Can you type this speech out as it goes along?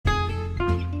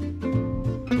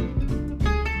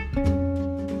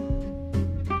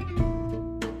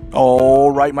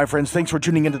All right, my friends, thanks for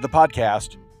tuning into the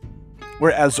podcast,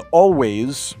 where, as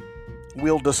always,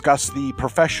 we'll discuss the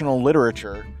professional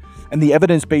literature and the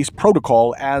evidence-based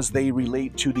protocol as they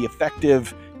relate to the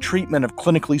effective treatment of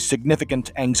clinically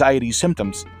significant anxiety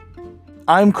symptoms.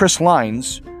 I'm Chris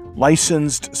Lines,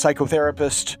 licensed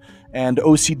psychotherapist and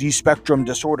OCD spectrum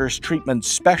disorders treatment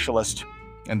specialist,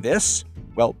 and this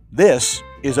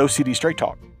is OCD Straight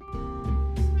Talk.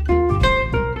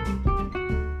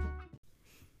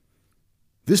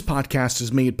 This podcast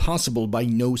is made possible by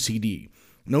NoCD.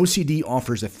 NoCD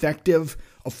offers effective,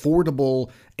 affordable,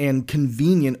 and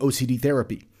convenient OCD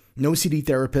therapy. NoCD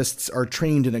therapists are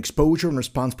trained in exposure and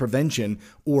response prevention,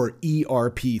 or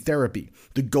ERP therapy,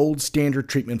 the gold standard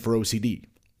treatment for OCD.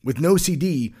 With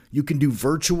NoCD, you can do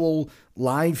virtual,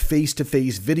 live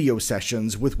face-to-face video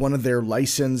sessions with one of their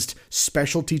licensed,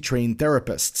 specialty-trained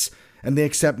therapists, and they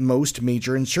accept most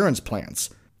major insurance plans.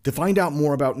 To find out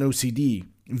more about NoCD,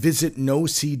 visit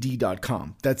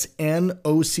nocd.com. That's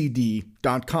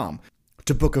NOCD.com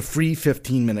to book a free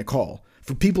 15-minute call.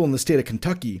 For people in the state of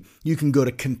Kentucky, you can go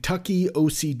to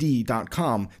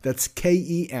kentuckyocd.com. That's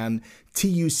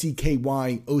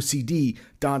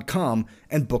KENTUCKYOCD.com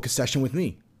and book a session with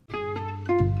me.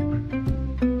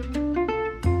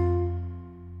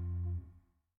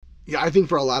 Yeah, I think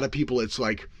for a lot of people, it's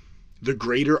like the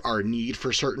greater our need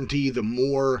for certainty, the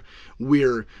more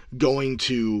we're going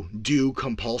to do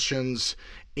compulsions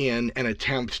in an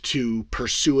attempt to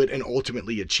pursue it and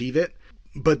ultimately achieve it.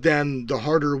 But then the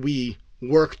harder we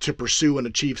work to pursue and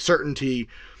achieve certainty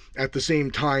at the same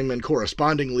time, and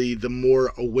correspondingly, the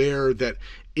more aware that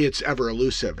it's ever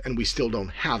elusive and we still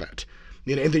don't have it.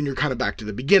 You know, and then you're kind of back to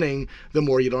the beginning. The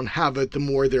more you don't have it, the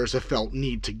more there's a felt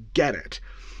need to get it.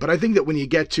 But I think that when you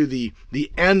get to the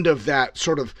end of that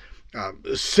sort of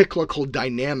cyclical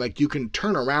dynamic, you can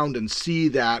turn around and see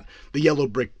that the yellow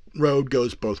brick road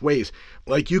goes both ways.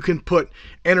 Like, you can put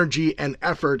energy and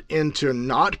effort into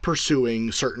not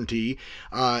pursuing certainty,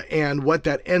 and what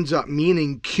that ends up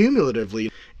meaning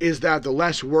cumulatively is that the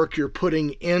less work you're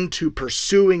putting into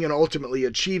pursuing and ultimately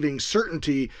achieving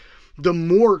certainty, the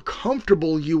more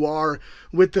comfortable you are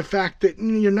with the fact that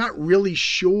you're not really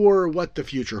sure what the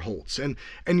future holds, and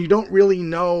you don't really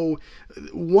know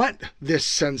what this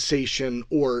sensation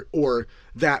or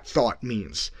that thought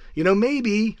means. You know,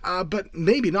 maybe, but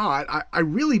maybe not. I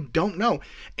really don't know.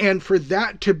 And for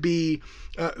that to be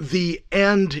the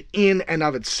end in and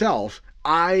of itself,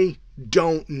 I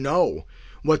don't know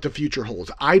what the future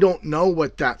holds. I don't know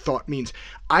what that thought means.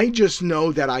 I just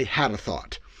know that I had a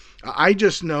thought. I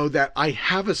just know that I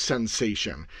have a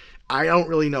sensation. I don't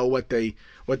really know what they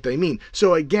mean.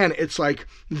 So again, it's like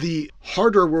the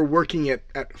harder we're working at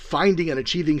finding and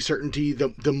achieving certainty,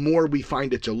 the more we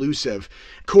find it's elusive.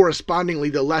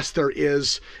 Correspondingly, the less there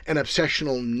is an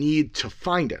obsessional need to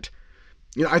find it.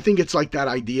 You know, I think it's like that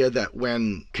idea that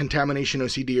when contamination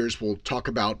OCDers will talk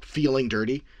about feeling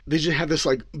dirty, they just have this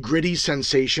like gritty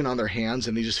sensation on their hands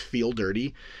and they just feel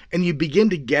dirty. And you begin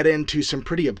to get into some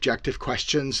pretty objective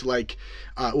questions like,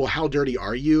 well, how dirty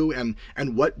are you? And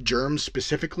what germs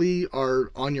specifically are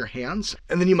on your hands?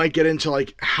 And then you might get into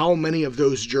like how many of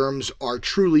those germs are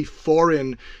truly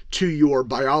foreign to your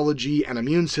biology and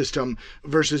immune system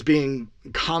versus being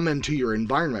common to your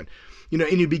environment. You know,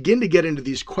 and you begin to get into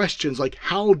these questions like,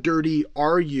 how dirty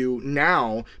are you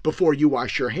now before you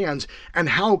wash your hands? And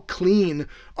how clean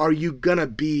are you gonna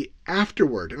be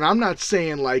afterward? And I'm not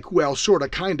saying like, well, sorta,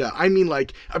 kinda. I mean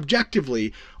like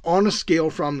objectively on a scale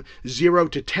from 0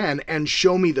 to 10 and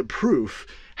show me the proof.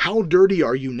 How dirty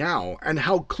are you now? And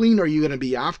how clean are you gonna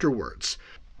be afterwards?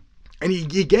 And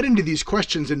you get into these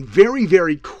questions and very,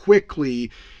 very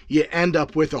quickly you end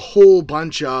up with a whole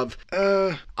bunch of,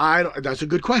 that's a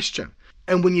good question.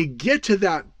 And when you get to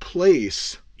that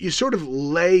place, you sort of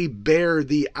lay bare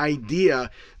the idea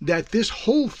that this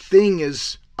whole thing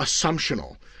is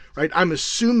assumptional, right? I'm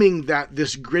assuming that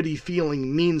this gritty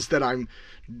feeling means that I'm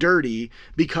dirty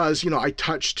because, you know, I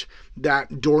touched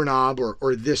that doorknob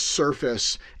or this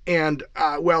surface, and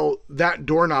well, that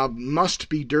doorknob must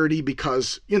be dirty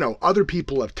because, you know, other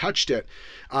people have touched it,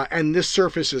 and this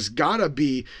surface has gotta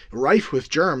be rife with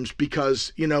germs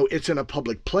because, you know, it's in a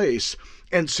public place.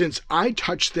 And since I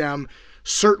touch them,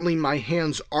 certainly my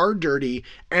hands are dirty,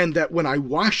 and that when I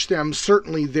wash them,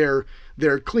 certainly they're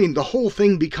clean. The whole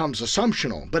thing becomes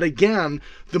assumptional. But again,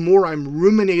 the more I'm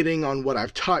ruminating on what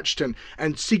I've touched and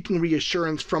seeking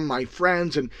reassurance from my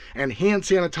friends and hand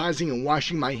sanitizing and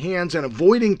washing my hands and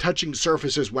avoiding touching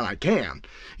surfaces when I can,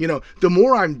 you know, the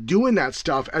more I'm doing that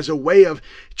stuff as a way of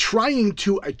trying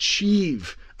to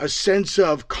achieve a sense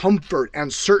of comfort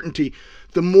and certainty,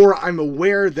 the more I'm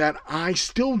aware that I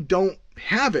still don't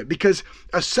have it, because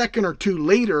a second or two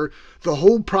later, the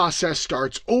whole process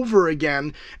starts over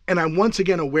again, and I'm once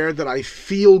again aware that I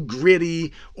feel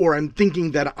gritty, or I'm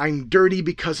thinking that I'm dirty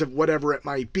because of whatever it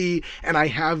might be, and I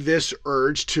have this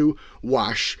urge to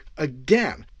wash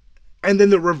again. And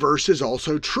then the reverse is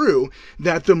also true,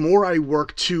 that the more I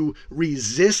work to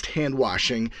resist hand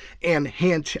washing and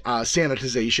hand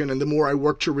sanitization, and the more I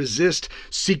work to resist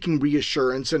seeking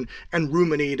reassurance and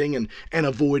ruminating and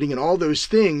avoiding and all those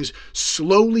things,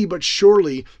 slowly but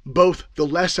surely, both the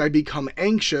less I become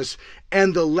anxious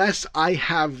and the less I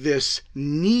have this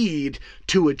need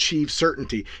to achieve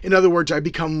certainty. In other words, I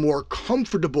become more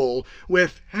comfortable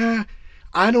with,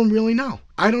 I don't really know.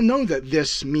 I don't know that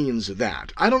this means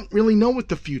that. I don't really know what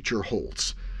the future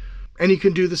holds. And you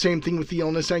can do the same thing with the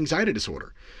illness anxiety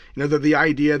disorder. You know, the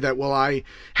idea that, well, I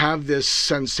have this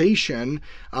sensation,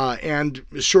 and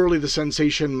surely the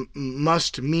sensation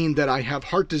must mean that I have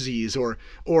heart disease or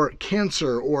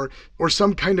cancer or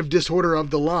some kind of disorder of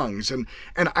the lungs, and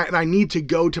I need to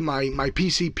go to my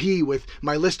PCP with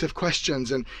my list of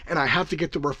questions, and I have to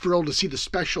get the referral to see the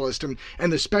specialist,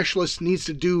 and the specialist needs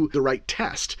to do the right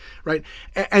test, right?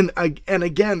 And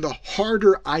again, the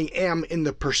harder I am in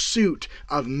the pursuit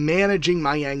of managing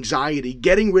my anxiety,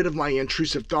 getting rid of my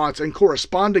intrusive thoughts, and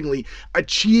correspondingly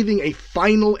achieving a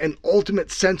final and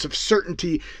ultimate sense of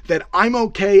certainty that I'm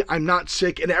okay, I'm not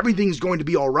sick, and everything's going to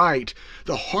be all right,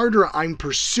 the harder I'm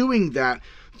pursuing that,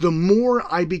 the more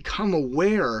I become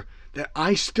aware that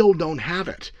I still don't have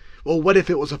it. Well, what if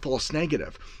it was a false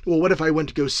negative? Well, what if I went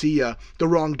to go see the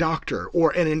wrong doctor or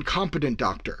an incompetent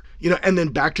doctor? You know, and then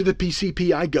back to the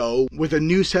PCP I go with a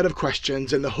new set of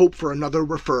questions and the hope for another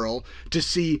referral to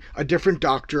see a different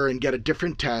doctor and get a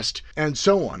different test and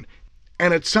so on.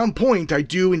 And at some point, I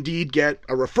do indeed get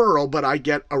a referral, but I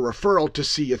get a referral to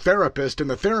see a therapist, and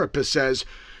the therapist says,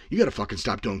 you got to fucking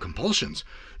stop doing compulsions.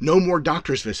 No more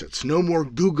doctor's visits, no more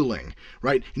Googling,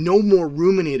 right? No more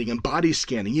ruminating and body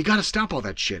scanning. You got to stop all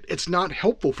that shit. It's not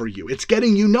helpful for you. It's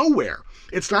getting you nowhere.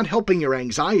 It's not helping your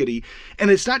anxiety,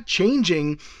 and it's not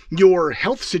changing your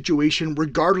health situation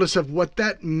regardless of what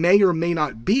that may or may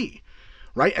not be,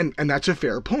 right? And that's a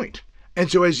fair point. And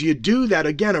so as you do that,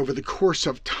 again, over the course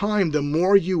of time, the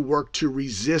more you work to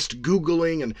resist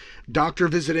Googling and doctor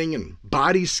visiting and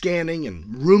body scanning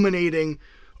and ruminating,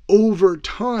 over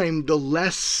time, the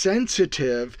less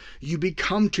sensitive you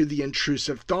become to the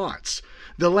intrusive thoughts,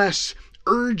 the less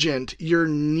urgent your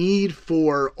need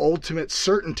for ultimate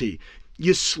certainty.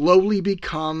 You slowly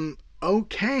become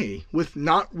okay with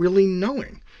not really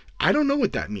knowing. I don't know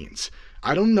what that means.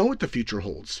 I don't know what the future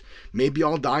holds. Maybe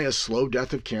I'll die a slow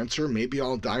death of cancer. Maybe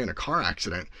I'll die in a car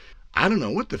accident. I don't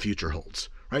know what the future holds,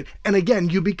 right? And again,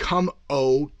 you become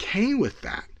okay with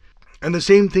that. And the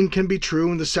same thing can be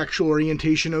true in the sexual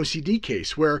orientation OCD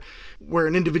case, where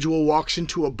an individual walks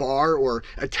into a bar or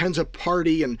attends a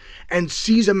party and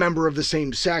sees a member of the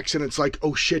same sex, and it's like,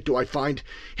 oh shit, do I find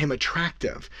him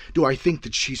attractive? Do I think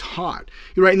that she's hot?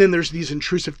 Right? And then there's these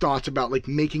intrusive thoughts about like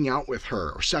making out with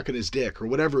her or sucking his dick or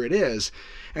whatever it is.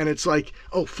 And it's like,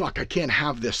 oh fuck, I can't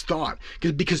have this thought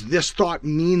because this thought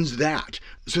means that.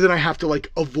 So then I have to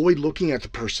like avoid looking at the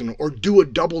person or do a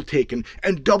double take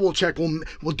and double check.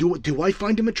 Well, do I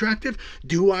find him attractive?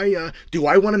 Do I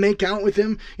want to make out with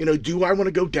him? You know, do I want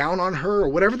to go down on her or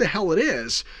whatever the hell it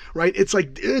is, right? It's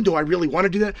like, do I really want to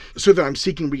do that? So that I'm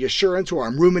seeking reassurance or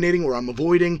I'm ruminating or I'm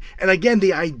avoiding. And again,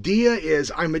 the idea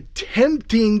is I'm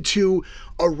attempting to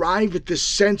arrive at this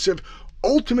sense of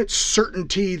ultimate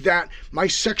certainty that my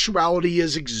sexuality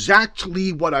is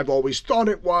exactly what I've always thought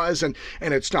it was, and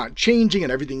it's not changing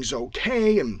and everything's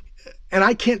okay. And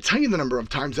I can't tell you the number of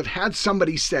times I've had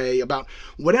somebody say about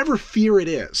whatever fear it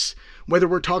is, whether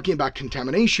we're talking about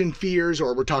contamination fears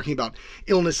or we're talking about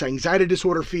illness anxiety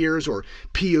disorder fears or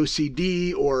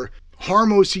POCD or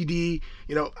harm OCD,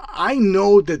 you know, I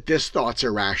know that this thought's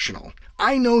irrational.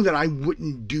 I know that I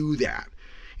wouldn't do that.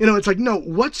 You know, it's like, no,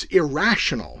 what's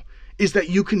irrational is that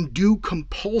you can do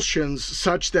compulsions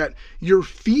such that your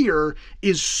fear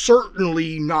is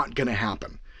certainly not going to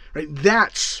happen, right?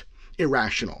 That's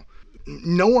irrational.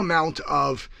 No amount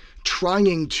of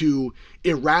trying to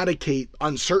eradicate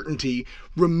uncertainty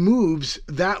removes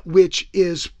that which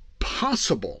is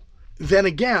possible. Then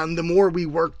again, the more we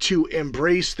work to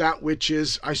embrace that which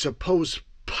is, I suppose,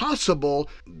 possible,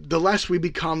 the less we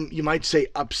become, you might say,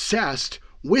 obsessed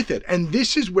with it. And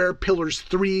this is where pillars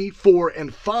 3, 4,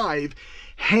 and 5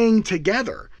 hang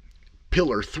together.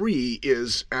 Pillar 3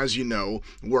 is, as you know,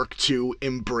 work to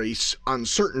embrace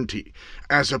uncertainty,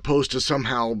 as opposed to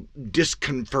somehow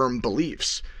disconfirm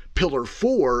beliefs. Pillar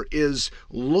 4 is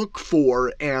look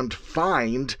for and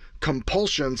find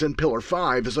compulsions, and pillar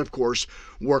 5 is, of course,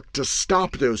 work to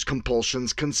stop those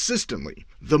compulsions consistently.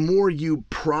 The more you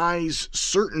prize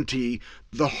certainty,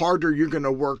 the harder you're going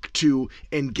to work to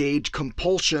engage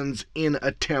compulsions in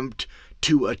attempt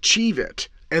to achieve it.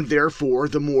 And therefore,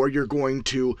 the more you're going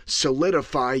to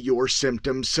solidify your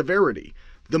symptom severity.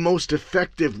 The most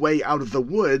effective way out of the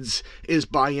woods is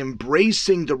by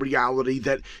embracing the reality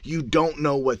that you don't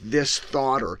know what this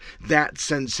thought or that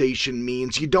sensation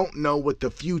means. You don't know what the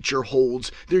future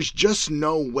holds. There's just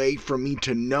no way for me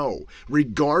to know,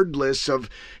 regardless of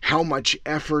how much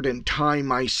effort and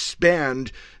time I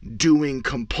spend doing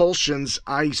compulsions.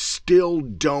 I still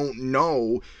don't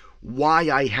know why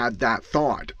I had that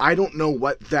thought. I don't know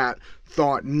what that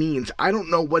thought means. I don't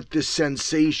know what this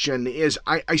sensation is.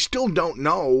 I still don't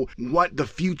know what the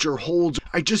future holds.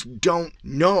 I just don't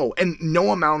know. And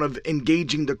no amount of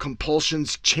engaging the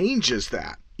compulsions changes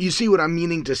that. You see what I'm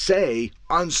meaning to say?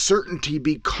 Uncertainty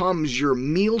becomes your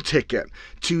meal ticket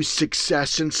to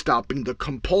success in stopping the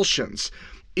compulsions.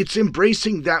 It's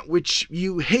embracing that which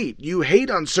you hate. You hate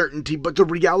uncertainty, but the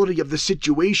reality of the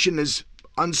situation is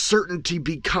uncertainty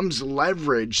becomes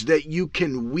leverage that you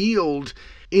can wield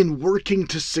in working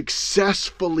to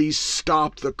successfully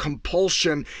stop the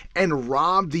compulsion and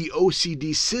rob the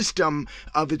OCD system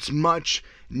of its much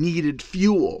needed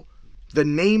fuel. The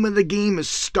name of the game is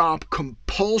Stop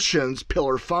Compulsions,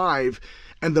 Pillar 5,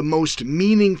 and the most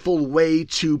meaningful way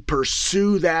to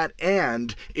pursue that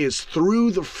end is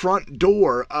through the front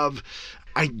door of,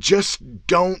 I just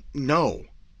don't know.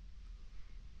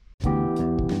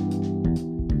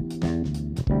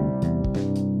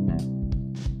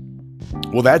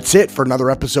 Well, that's it for another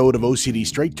episode of OCD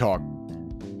Straight Talk.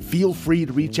 Feel free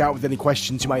to reach out with any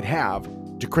questions you might have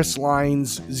to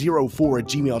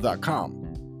chrislines04@gmail.com.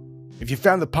 If you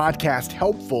found the podcast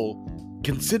helpful,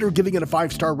 consider giving it a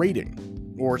 5-star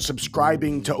rating or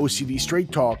subscribing to OCD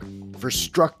Straight Talk for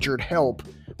structured help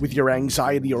with your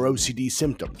anxiety or OCD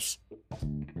symptoms.